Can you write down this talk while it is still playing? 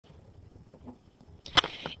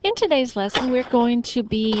In today's lesson, we're going to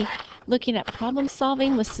be looking at problem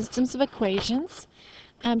solving with systems of equations.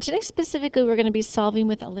 Today specifically, we're going to be solving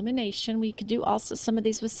with elimination. We could do also some of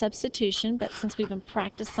these with substitution, but since we've been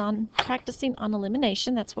practicing on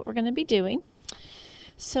elimination, that's what we're going to be doing.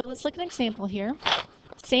 So let's look at an example here.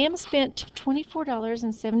 Sam spent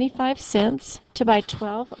 $24.75 to buy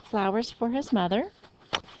 12 flowers for his mother.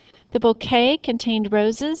 The bouquet contained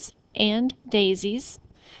roses and daisies.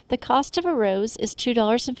 The cost of a rose is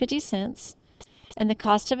 $2.50, and the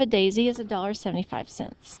cost of a daisy is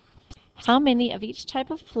 $1.75. How many of each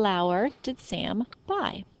type of flower did Sam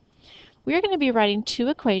buy? We are going to be writing two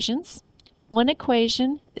equations. One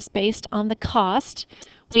equation is based on the cost.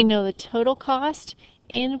 We know the total cost,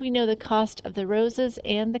 and we know the cost of the roses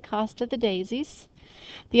and the cost of the daisies.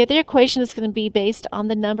 The other equation is going to be based on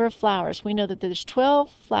the number of flowers. We know that there's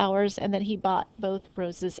 12 flowers and that he bought both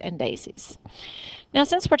roses and daisies. Now,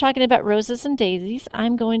 since we're talking about roses and daisies,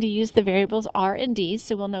 I'm going to use the variables r and d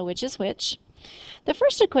so we'll know which is which. The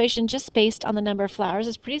first equation, just based on the number of flowers,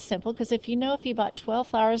 is pretty simple because if you bought 12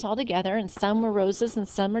 flowers altogether and some were roses and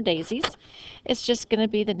some are daisies, it's just going to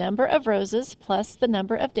be the number of roses plus the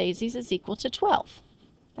number of daisies is equal to 12.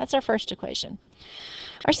 That's our first equation.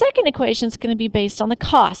 Our second equation is going to be based on the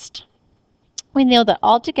cost. We know that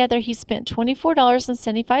altogether he spent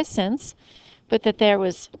 $24.75, but that there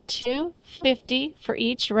was $2.50 for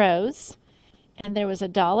each rose, and there was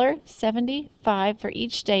 $1.75 for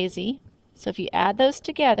each daisy. So if you add those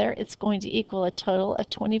together, it's going to equal a total of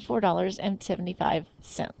 $24.75.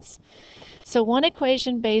 So one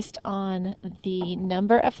equation based on the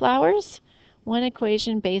number of flowers, one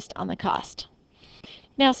equation based on the cost.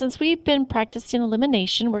 Now, since we've been practicing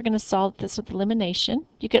elimination, we're going to solve this with elimination.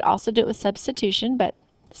 You could also do it with substitution, but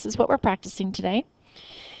this is what we're practicing today.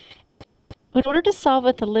 In order to solve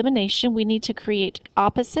with elimination, we need to create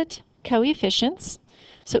opposite coefficients.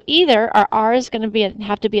 So either our r is going to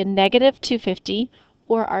have to be a negative 250,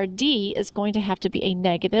 or our d is going to have to be a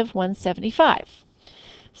negative 175.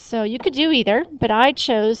 So you could do either, but I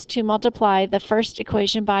chose to multiply the first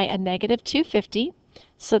equation by a negative 250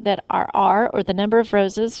 so that our r, or the number of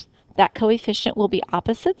roses, that coefficient will be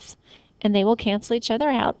opposites, and they will cancel each other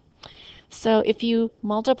out. So if you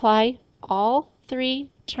multiply all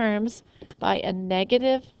three terms by a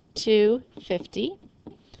negative 250,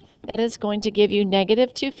 that is going to give you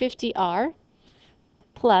negative 250r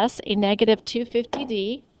plus a negative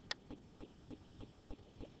 250d,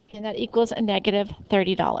 and that equals a negative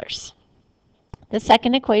 $30. The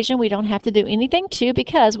second equation we don't have to do anything to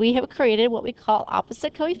because we have created what we call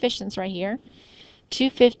opposite coefficients right here.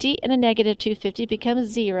 250 and a negative 250 becomes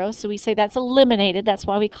 0, so we say that's eliminated. That's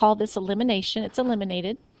why we call this elimination. It's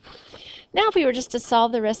eliminated. Now if we were just to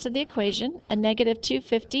solve the rest of the equation, a negative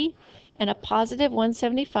 250 and a positive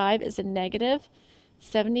 175 is a negative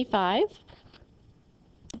 75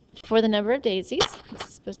 for the number of daisies. This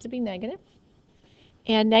is supposed to be negative.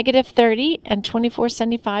 And negative 30 and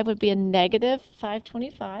 2475 would be a negative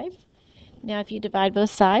 525. Now if you divide both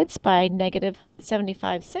sides by negative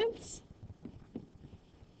 75 cents,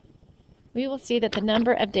 we will see that the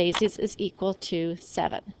number of daisies is equal to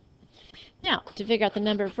 7. Now, to figure out the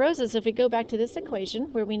number of roses, if we go back to this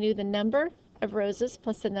equation where we knew the number of roses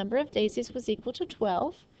plus the number of daisies was equal to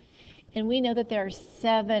 12, and we know that there are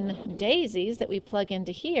 7 daisies that we plug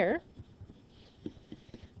into here,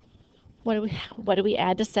 what do we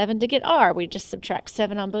add to 7 to get r? We just subtract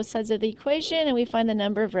 7 on both sides of the equation, and we find the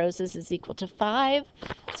number of roses is equal to 5.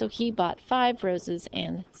 So he bought 5 roses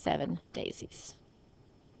and 7 daisies.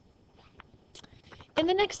 In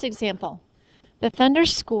the next example, the Thunder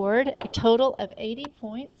scored a total of 80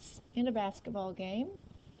 points in a basketball game.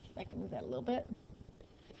 If I can move that a little bit.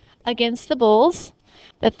 Against the Bulls,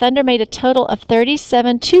 the Thunder made a total of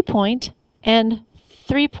 37 2-point and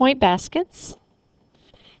 3-point baskets.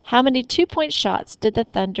 How many 2-point shots did the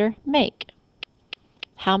Thunder make?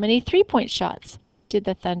 How many 3-point shots did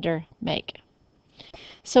the Thunder make?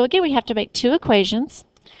 So again, we have to make two equations.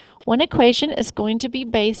 One equation is going to be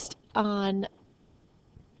based on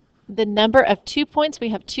the number of 2 points. We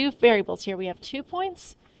have two variables here. We have 2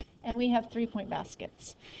 points and we have 3-point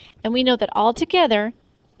baskets. And we know that altogether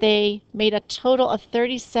they made a total of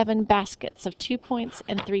 37 baskets of 2 points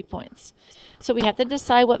and 3 points. So we have to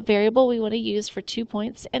decide what variable we want to use for 2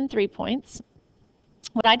 points and 3 points.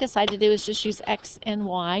 What I decided to do is just use x and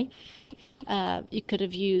y. You could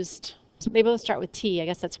have used, they both start with t, I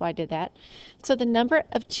guess that's why I did that. So the number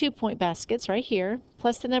of 2-point baskets right here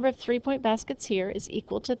plus the number of 3-point baskets here is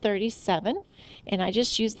equal to 37. And I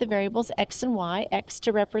just used the variables x and y, x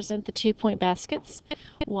to represent the 2-point baskets,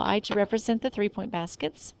 y to represent the 3-point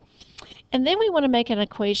baskets. And then we want to make an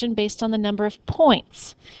equation based on the number of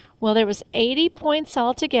points. Well, there was 80 points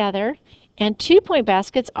altogether, and 2-point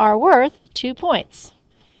baskets are worth 2 points.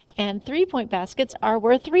 And 3-point baskets are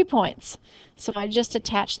worth 3 points. So I just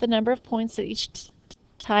attached the number of points that each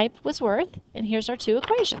type was worth, and here's our two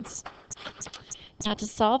equations. Now to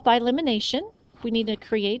solve by elimination, we need to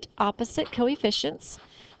create opposite coefficients.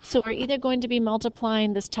 So we're either going to be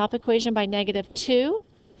multiplying this top equation by -2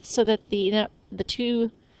 so that the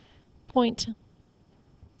 2-point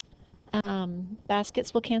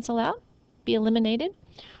baskets will cancel out, be eliminated,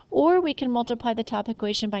 or we can multiply the top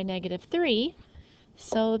equation by -3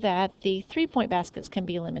 so that the 3-point baskets can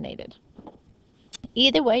be eliminated.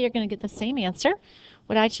 Either way, you're going to get the same answer.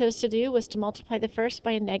 What I chose to do was to multiply the first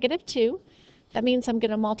by a -2. That means I'm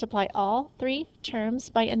going to multiply all 3 terms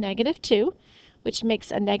by a -2, which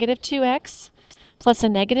makes a -2x plus a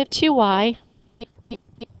 -2y,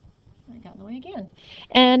 I got in the way again,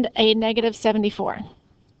 and a -74.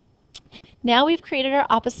 Now we've created our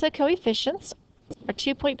opposite coefficients. Our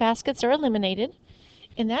 2-point baskets are eliminated,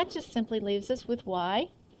 and that just simply leaves us with y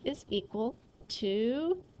is equal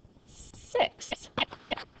to 6.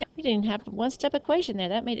 We didn't have a one-step equation there.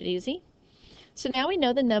 That made it easy. So now we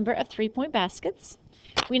know the number of 3-point baskets.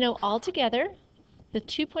 We know altogether the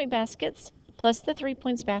 2-point baskets plus the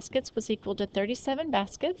 3-point baskets was equal to 37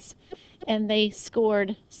 baskets, and they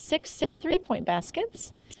scored 6 3-point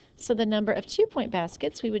baskets. So the number of 2-point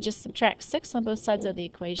baskets, we would just subtract 6 on both sides of the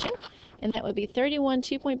equation, and that would be 31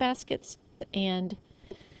 2-point baskets and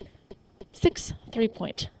 6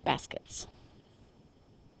 3-point baskets.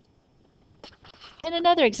 And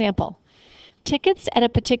another example. Tickets at a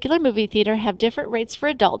particular movie theater have different rates for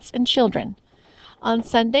adults and children. On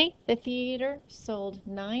Sunday, the theater sold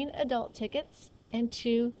 9 adult tickets and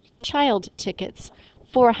 2 child tickets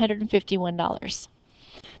for $151.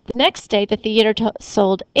 The next day, the theater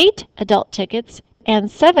sold 8 adult tickets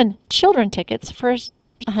and 7 children tickets for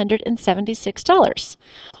 $176.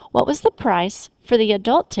 What was the price for the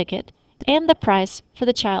adult ticket and the price for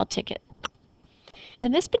the child ticket?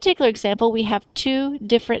 In this particular example, we have 2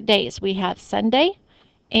 different days. We have Sunday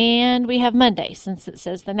and we have Monday, since it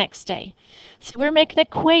says the next day. So we're making an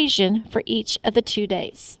equation for each of the 2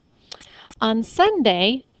 days. On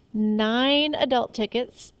Sunday, 9 adult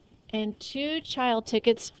tickets and 2 child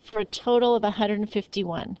tickets for a total of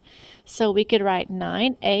 151. So we could write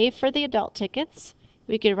 9A for the adult tickets,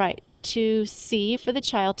 we could write 2C for the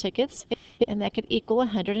child tickets, and that could equal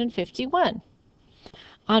 151.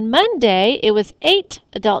 On Monday, it was 8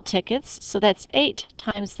 adult tickets, so that's 8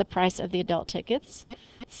 times the price of the adult tickets.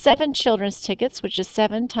 7 children's tickets, which is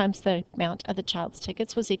 7 times the amount of the child's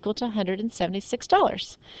tickets, was equal to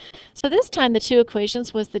 $176. So this time the 2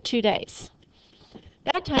 equations was the 2 days.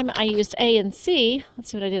 That time I used A and C. Let's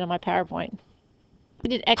see what I did on my PowerPoint. I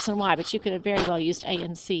did X and Y, but you could have very well used A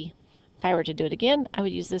and C. If I were to do it again, I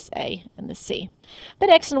would use this A and this C. But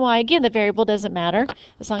X and Y, again, the variable doesn't matter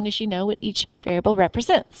as long as you know what each variable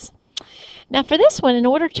represents. Now for this one, in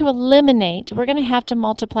order to eliminate, we're going to have to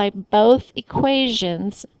multiply both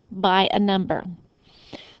equations by a number.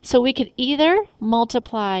 So we could either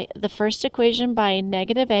multiply the first equation by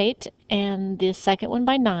 -8 and the second one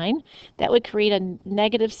by 9. That would create a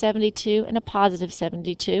 -72 and a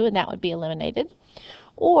 +72, and that would be eliminated.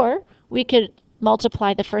 Or we could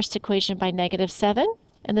multiply the first equation by -7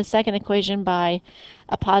 and the second equation by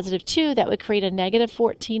a +2. That would create a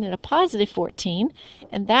 -14 and a +14,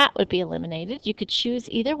 and that would be eliminated. You could choose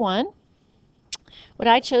either one. What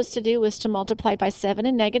I chose to do was to multiply by 7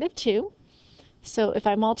 and -2. So if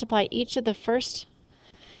I multiply each term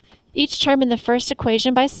in the first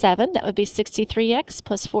equation by 7, that would be 63x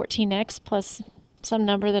plus 14x plus some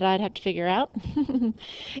number that I'd have to figure out.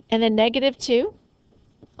 And then -2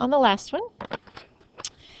 on the last one.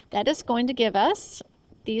 That is going to give us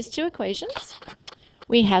these 2 equations.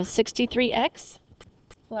 We have 63x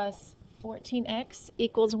plus 14x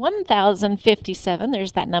equals 1057.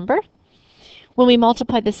 There's that number. When we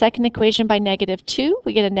multiply the second equation by -2,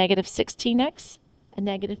 we get a -16x, a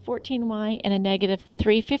 -14y, and a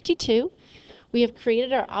 -352. We have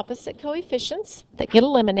created our opposite coefficients that get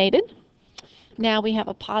eliminated. Now we have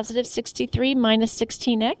a +63 minus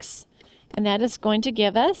 16x, and that is going to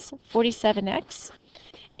give us 47x.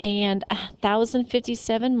 And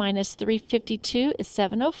 1057 minus 352 is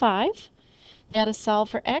 705. Now to solve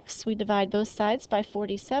for x, we divide both sides by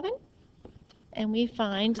 47. And we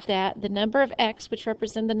find that the number of x, which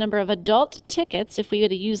represent the number of adult tickets, if we were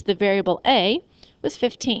to use the variable a, was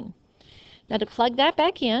 15. Now to plug that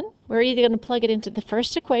back in, we're either going to plug it into the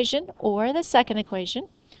first equation or the second equation.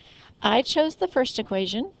 I chose the first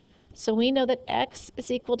equation, so we know that x is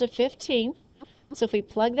equal to 15. So if we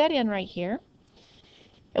plug that in right here,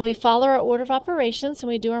 if we follow our order of operations and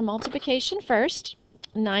we do our multiplication first,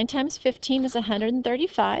 9 times 15 is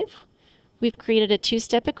 135. We've created a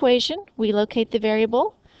two-step equation. We locate the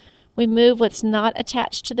variable. We move what's not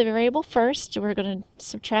attached to the variable first. We're going to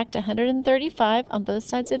subtract 135 on both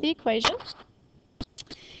sides of the equation.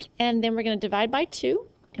 And then we're going to divide by 2,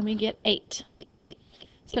 and we get 8.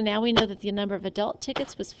 So now we know that the number of adult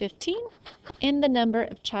tickets was 15, and the number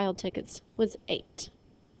of child tickets was 8.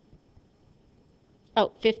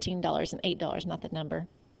 Oh, $15 and $8, not the number.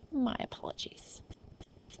 My apologies.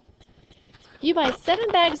 You buy 7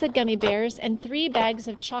 bags of gummy bears and 3 bags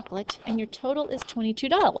of chocolate, and your total is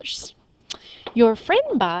 $22. Your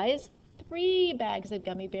friend buys 3 bags of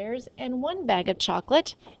gummy bears and 1 bag of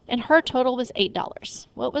chocolate, and her total was $8.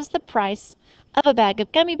 What was the price of a bag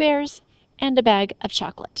of gummy bears and a bag of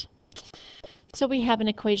chocolate? So we have an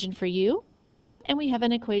equation for you, and we have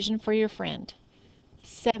an equation for your friend.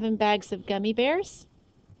 7 bags of gummy bears,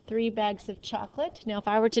 3 bags of chocolate. Now if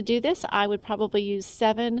I were to do this, I would probably use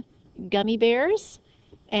 7 gummy bears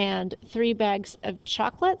and 3 bags of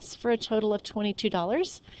chocolates for a total of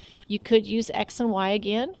 $22. You could use X and Y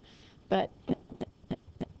again, but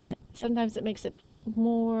sometimes it makes it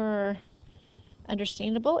more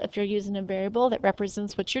understandable if you're using a variable that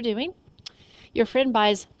represents what you're doing. Your friend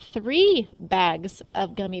buys 3 bags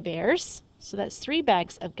of gummy bears, so that's 3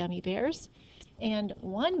 bags of gummy bears, and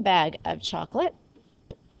 1 bag of chocolate,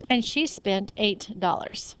 and she spent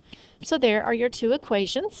 $8. So there are your 2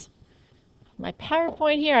 equations. My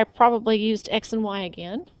PowerPoint here, I probably used X and Y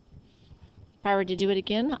again. If I were to do it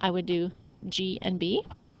again, I would do G and B.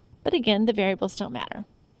 But again, the variables don't matter.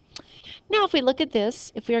 Now if we look at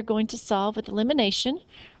this, if we are going to solve with elimination,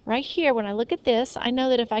 right here when I look at this, I know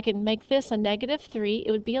that if I can make this a -3,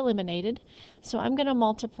 it would be eliminated. So I'm going to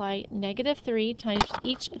multiply -3 times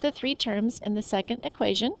each of the 3 terms in the second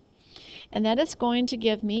equation. And that is going to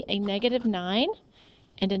give me a -9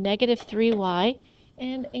 and a -3y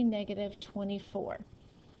and a -24.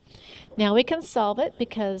 Now we can solve it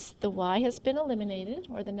because the y has been eliminated,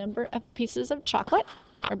 or the number of pieces of chocolate,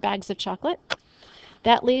 or bags of chocolate.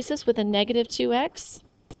 That leaves us with a -2x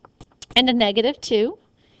and a -2.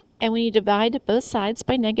 And when you divide both sides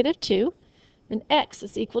by -2, then x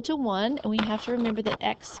is equal to 1. And we have to remember that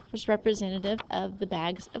x was representative of the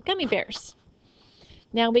bags of gummy bears.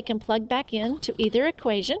 Now we can plug back into either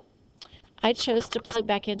equation. I chose to plug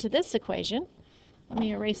back into this equation. Let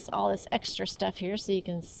me erase all this extra stuff here so you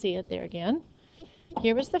can see it there again.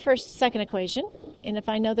 Here was the second equation, and if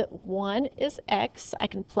I know that 1 is x, I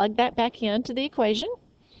can plug that back into the equation,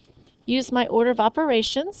 use my order of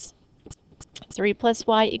operations, 3 plus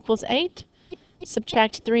y equals 8,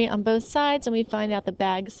 subtract 3 on both sides, and we find out the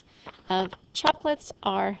bags of chocolates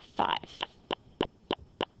are $5.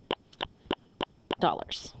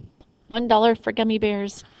 $1 for gummy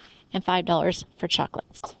bears and $5 for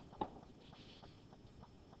chocolates.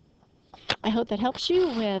 I hope that helps you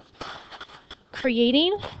with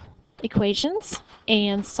creating equations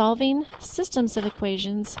and solving systems of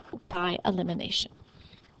equations by elimination.